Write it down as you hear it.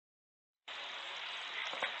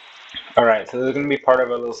All right, so this is going to be part of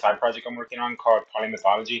a little side project I'm working on called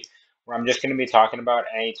Polymythology, where I'm just going to be talking about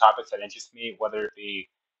any topics that interest me, whether it be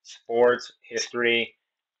sports, history,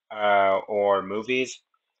 or movies.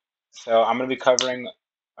 So I'm going to be covering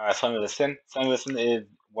Sonny Liston. Sonny Liston is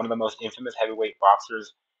one of the most infamous heavyweight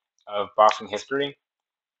boxers of boxing history.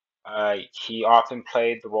 He often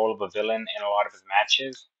played the role of a villain in a lot of his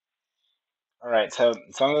matches. All right, so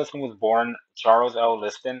Sonny Liston was born Charles L.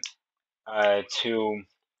 Liston to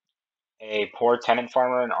a poor tenant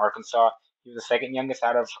farmer in Arkansas. He was the second youngest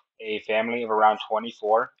out of a family of around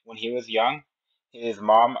 24. When he was young, his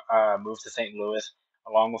mom moved to St. Louis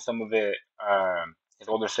along with some of his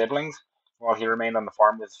older siblings while he remained on the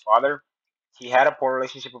farm with his father. He had a poor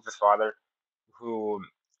relationship with his father, who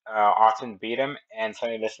often beat him, and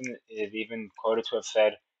Sonny Liston is even quoted to have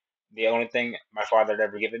said, "The only thing my father had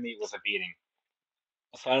ever given me was a beating."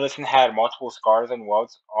 Sonny Liston had multiple scars and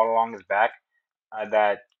welts all along his back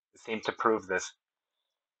that seemed to prove this.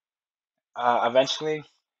 Eventually,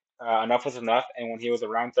 enough was enough, and when he was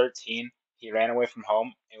around 13, he ran away from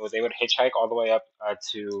home and was able to hitchhike all the way up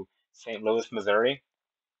to St. Louis, Missouri,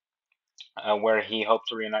 where he hoped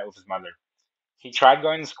to reunite with his mother. He tried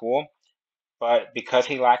going to school, but because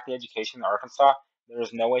he lacked the education in Arkansas, there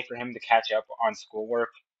was no way for him to catch up on schoolwork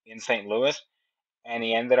in St. Louis, and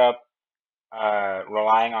he ended up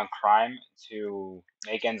relying on crime to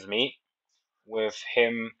make ends meet, with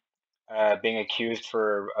him being accused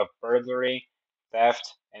of burglary,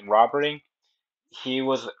 theft, and robbery. He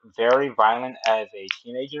was very violent as a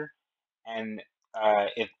teenager, and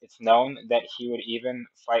it's known that he would even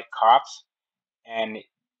fight cops. And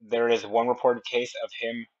there is one reported case of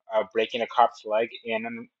him breaking a cop's leg in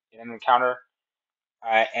an encounter.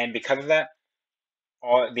 And because of that,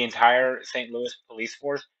 the entire St. Louis police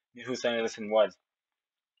force knew who Sonny Liston was.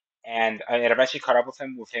 And it eventually caught up with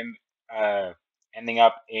him uh, ending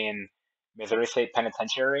up in Missouri State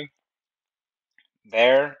Penitentiary.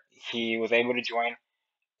 There, he was able to join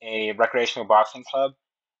a recreational boxing club,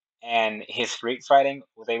 and his street fighting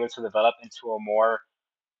was able to develop into a more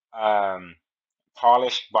um,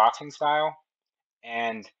 polished boxing style.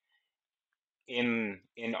 And in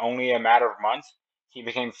only a matter of months, he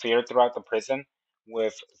became feared throughout the prison,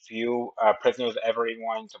 with few prisoners ever even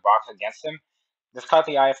wanting to box against him. This caught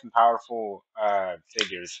the eye of some powerful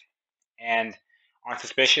figures, and on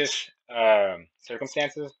suspicious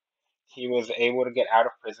circumstances, he was able to get out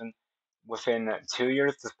of prison within 2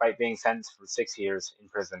 years, despite being sentenced for 6 years in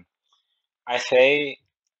prison. I say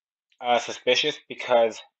suspicious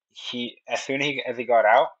because as soon as he got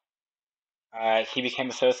out, he became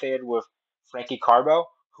associated with Frankie Carbo,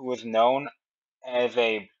 who was known as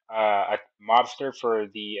a mobster for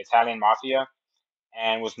the Italian mafia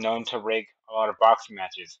and was known to rig a lot of boxing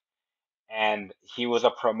matches. And he was a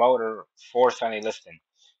promoter for Sonny Liston.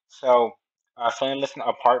 So Sonny Liston,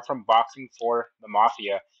 apart from boxing for the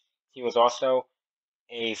mafia, he was also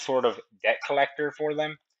a sort of debt collector for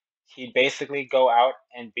them. He'd basically go out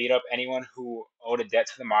and beat up anyone who owed a debt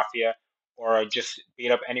to the mafia, or just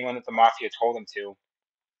beat up anyone that the mafia told him to.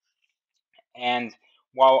 And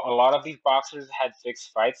while a lot of these boxers had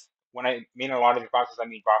fixed fights, when I mean a lot of these boxers, I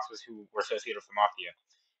mean boxers who were associated with the mafia.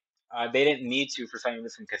 They didn't need to for Sonny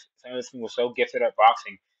Liston, because Sonny Liston was so gifted at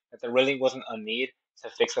boxing that there really wasn't a need to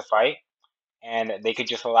fix a fight, and they could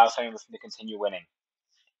just allow Sonny Liston to continue winning.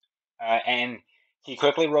 And he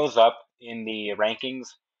quickly rose up in the rankings,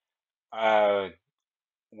 uh,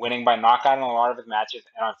 winning by knockout in a lot of his matches,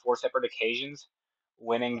 and on four separate occasions,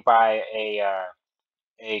 winning by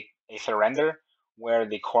a surrender where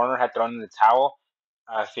the corner had thrown in the towel,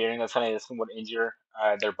 fearing that Sonny Liston would injure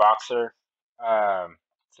their boxer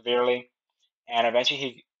severely. And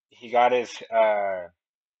eventually, he got his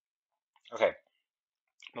okay.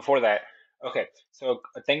 Before that, okay. So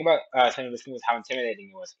a thing about Sonny Liston was how intimidating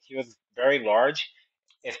he was. He was very large,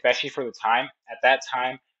 especially for the time. At that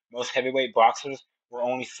time, most heavyweight boxers were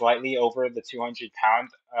only slightly over the 200-pound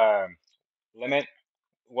limit.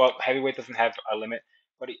 Well, heavyweight doesn't have a limit,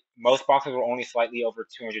 but most boxers were only slightly over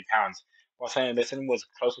 200 pounds, while Sonny Liston was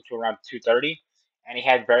closer to around 230, and he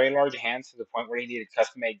had very large hands to the point where he needed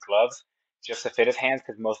custom-made gloves just to fit his hands,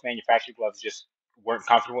 because most manufactured gloves just weren't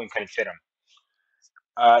comfortable and couldn't fit him.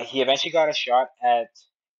 He eventually got a shot at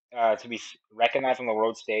to be recognized on the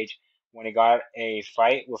world stage when he got a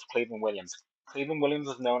fight with Cleveland Williams. Cleveland Williams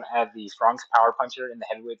was known as the strongest power puncher in the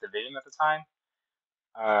heavyweight division at the time.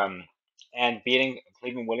 Um, and beating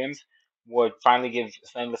Cleveland Williams would finally give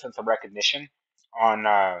Sonny Liston some recognition on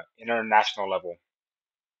international level.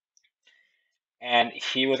 And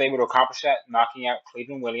he was able to accomplish that, knocking out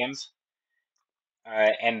Cleveland Williams.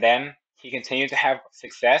 And then he continued to have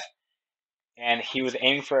success, and he was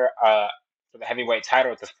aiming for the heavyweight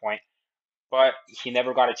title at this point, but he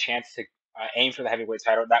never got a chance to aim for the heavyweight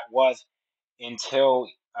title. That was until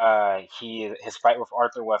his fight with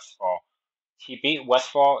Arthur Westphal. He beat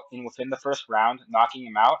Westphal in within the first round, knocking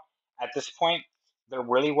him out. At this point, there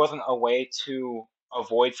really wasn't a way to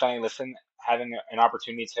avoid Sonny Liston having an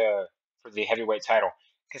opportunity to for the heavyweight title.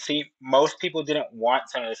 Because see, most people didn't want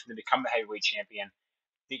Sonny Liston to become the heavyweight champion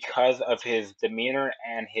because of his demeanor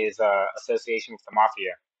and his association with the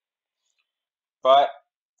mafia. But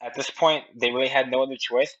at this point, they really had no other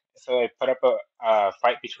choice, so they put up a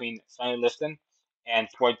fight between Sonny Liston and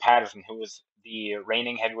Floyd Patterson, who was the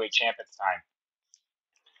reigning heavyweight champ at the time.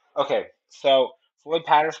 Okay, so Floyd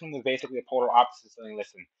Patterson was basically the polar opposite of Sonny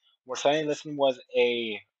Liston, where Sonny Liston was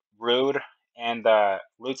a rude and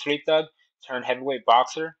rude street thug turned heavyweight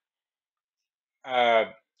boxer. Uh,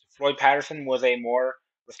 Floyd Patterson was a more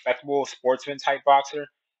respectable sportsman type boxer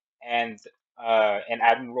and an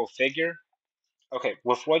admirable figure. Okay,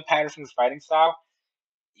 with Floyd Patterson's fighting style,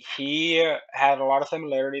 he had a lot of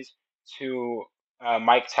similarities to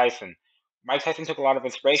Mike Tyson. Mike Tyson took a lot of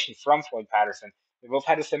inspiration from Floyd Patterson. They both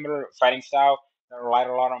had a similar fighting style that relied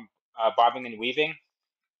a lot on bobbing and weaving.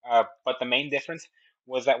 But the main difference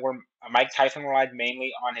was that where Mike Tyson relied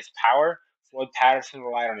mainly on his power, Floyd Patterson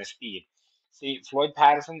relied on his speed. See, Floyd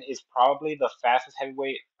Patterson is probably the fastest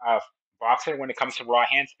heavyweight boxer when it comes to raw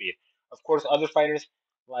hand speed. Of course, other fighters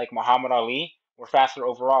like Muhammad Ali were faster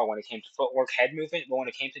overall when it came to footwork, head movement, but when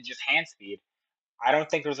it came to just hand speed, I don't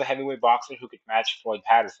think there was a heavyweight boxer who could match Floyd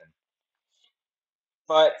Patterson.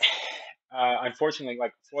 But unfortunately,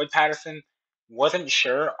 like Floyd Patterson wasn't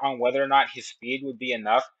sure on whether or not his speed would be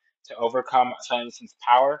enough to overcome Sonny Liston's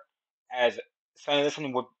power, as Sonny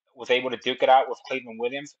Liston was able to duke it out with Cleveland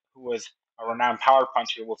Williams, who was a renowned power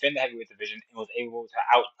puncher within the heavyweight division and was able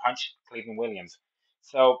to out punch Cleveland Williams.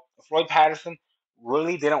 So Floyd Patterson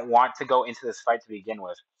really didn't want to go into this fight to begin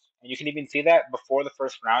with, and you can even see that before the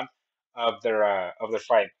first round of their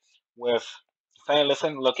fight, with Sonny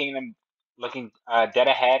Liston looking dead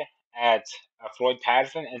ahead at Floyd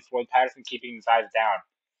Patterson, and Floyd Patterson keeping his eyes down.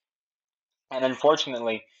 And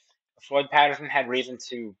unfortunately, Floyd Patterson had reason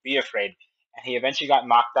to be afraid, and he eventually got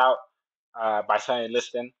knocked out by Sonny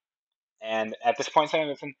Liston. And at this point, Sonny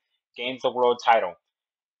Liston gains the world title.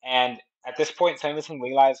 And at this point, Sonny Liston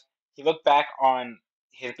realized he looked back on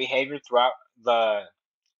his behavior the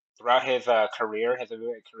throughout his career, his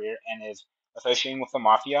heavyweight career, and his association with the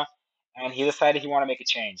mafia, and he decided he wanted to make a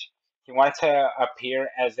change. He wanted to appear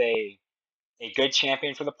as a good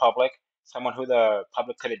champion for the public, someone who the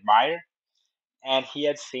public could admire, and he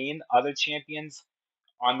had seen other champions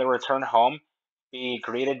on the return home be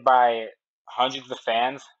greeted by hundreds of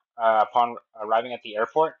fans upon arriving at the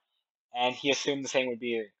airport, and he assumed the same would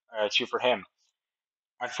be true for him.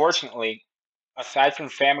 Unfortunately, aside from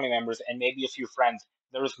family members and maybe a few friends,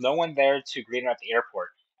 there was no one there to greet him at the airport.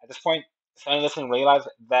 At this point, Sonny Liston realized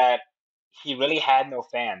that he really had no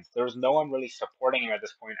fans. There was no one really supporting him at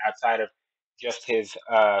this point outside of just his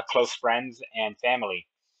close friends and family.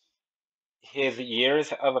 His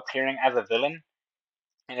years of appearing as a villain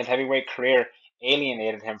in his heavyweight career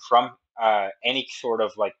alienated him from any sort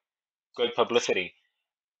of like good publicity.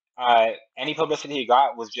 Any publicity he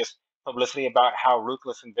got was just publicity about how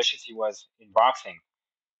ruthless and vicious he was in boxing,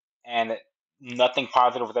 and nothing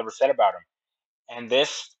positive was ever said about him. And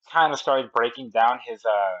this kind of started breaking down his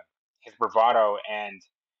bravado, and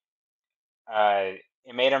uh,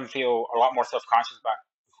 it made him feel a lot more self conscious about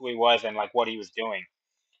who he was and like what he was doing.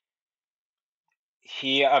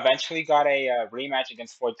 He eventually got a rematch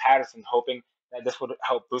against Floyd Patterson, hoping that this would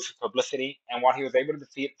help boost his publicity. And while he was able to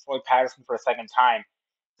defeat Floyd Patterson for a second time,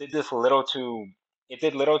 did this little to it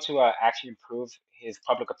did little to actually improve his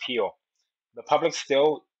public appeal. The public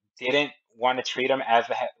still didn't want to treat him as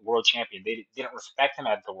the world champion. They didn't respect him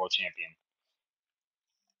as the world champion.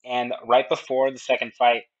 And right before the second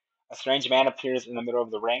fight, a strange man appears in the middle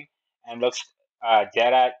of the ring and looks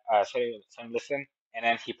dead at Sonny Liston, and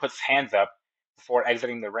then he puts his hands up before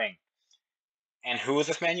exiting the ring. And who was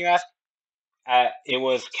this man, you ask? It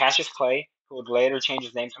was Cassius Clay, who would later change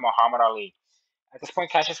his name to Muhammad Ali. At this point,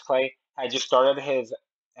 Cassius Clay had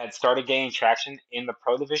started gaining traction in the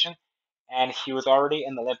pro division, and he was already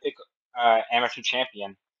an Olympic amateur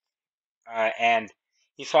champion, and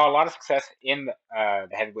he saw a lot of success in the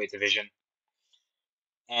heavyweight division.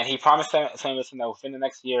 And he promised Sonny Liston that within the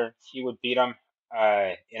next year he would beat him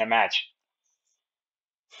in a match.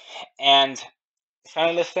 And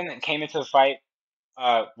Sonny Liston came into the fight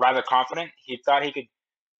rather confident. He thought he could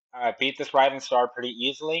beat this rising star pretty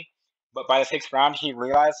easily, but by the sixth round, he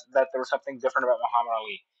realized that there was something different about Muhammad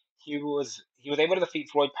Ali. he was able to defeat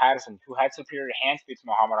Floyd Patterson, who had superior hand speed to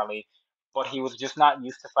Muhammad Ali, but he was just not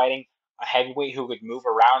used to fighting a heavyweight who could move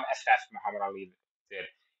around as fast as Muhammad Ali did.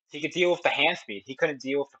 He could deal with the hand speed. He couldn't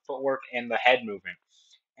deal with the footwork and the head movement.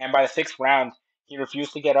 And by the sixth round, he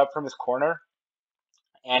refused to get up from his corner,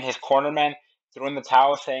 and his cornerman threw in the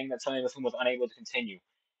towel, saying that Sonny Liston was unable to continue.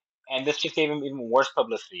 And this just gave him even worse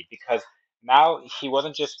publicity because now he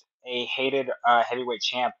wasn't just a hated heavyweight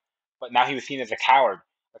champ, but now he was seen as a coward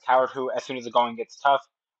who, as soon as the going gets tough,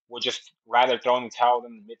 would just rather throw in the towel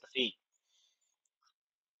than admit defeat.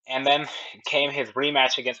 And then came his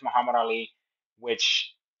rematch against Muhammad Ali,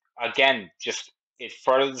 which again just it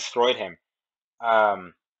further destroyed him.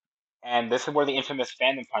 Um, and this is where the infamous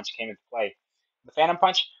Phantom Punch came into play. The Phantom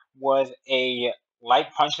Punch was a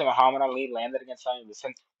light punch that Muhammad Ali landed against Sonny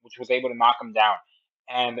Liston, which was able to knock him down.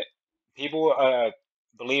 And people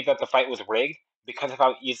believe that the fight was rigged because of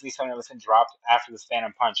how easily Sonny Liston dropped after this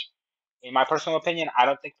Phantom Punch. In my personal opinion, I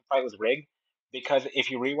don't think the fight was rigged because if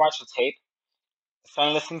you rewatch the tape,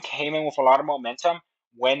 Sonny Liston came in with a lot of momentum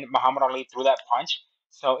when Muhammad Ali threw that punch.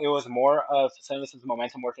 So it was more of Sonny Liston's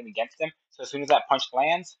momentum working against him. So as soon as that punch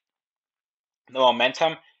lands, the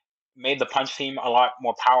momentum made the punch seem a lot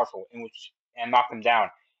more powerful, in which and knocked him down.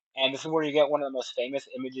 And this is where you get one of the most famous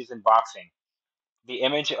images in boxing: the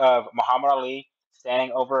image of Muhammad Ali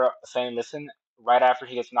standing over Sonny Liston right after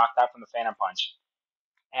he gets knocked out from the Phantom Punch.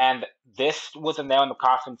 And this was a nail in the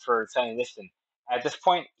coffin for Sonny Liston. At this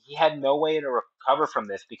point, he had no way to recover from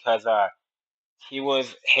this because he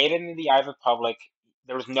was hated in the eyes of the public.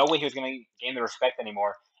 There was no way he was going to gain the respect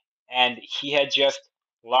anymore, and he had just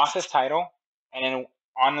lost his title, and then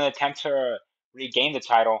on an attempt to regain the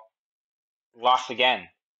title, lost again.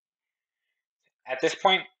 At this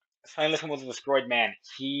point, Sonny Liston was a destroyed man.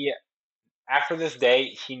 He, after this day,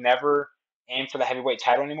 he never aimed for the heavyweight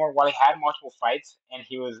title anymore. While he had multiple fights and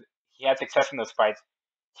he had success in those fights,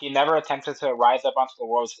 he never attempted to rise up onto the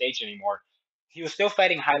world stage anymore. He was still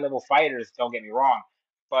fighting high level fighters, don't get me wrong,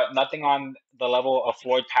 but nothing on the level of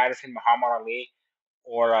Floyd Patterson, Muhammad Ali,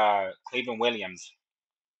 or Cleveland Williams.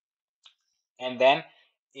 And then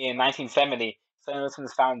in 1970, Sonny Liston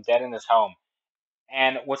was found dead in his home.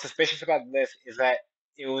 And what's suspicious about this is that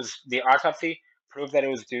it was the autopsy proved that it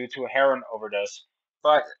was due to a heroin overdose.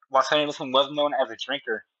 But while Sonny Liston was known as a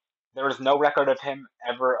drinker, there was no record of him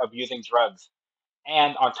ever abusing drugs.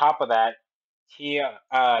 And on top of that, he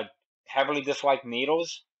heavily disliked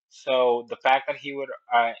needles. So the fact that he would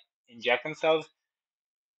inject himself,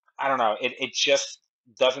 I don't know, it just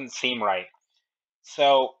doesn't seem right.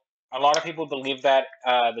 So a lot of people believe that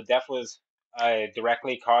the death was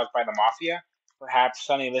directly caused by the mafia. Perhaps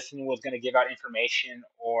Sonny Liston was going to give out information,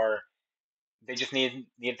 or they just needed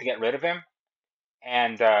to get rid of him,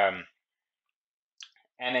 and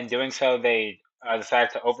and in doing so, they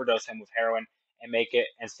decided to overdose him with heroin and make it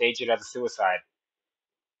and stage it as a suicide.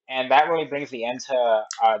 And that really brings the end to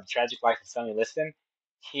the tragic life of Sonny Liston.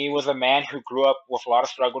 He was a man who grew up with a lot of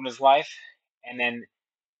struggle in his life, and then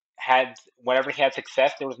had whenever he had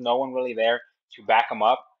success, there was no one really there to back him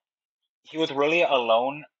up. He was really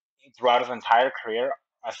alone throughout his entire career,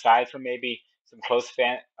 aside from maybe some close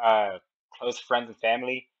friends and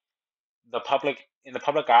family. In the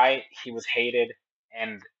public eye, he was hated,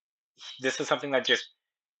 and this is something that just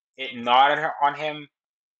it gnawed on him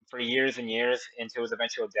for years and years until his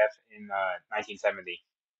eventual death in 1970.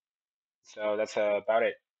 So that's about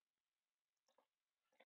it.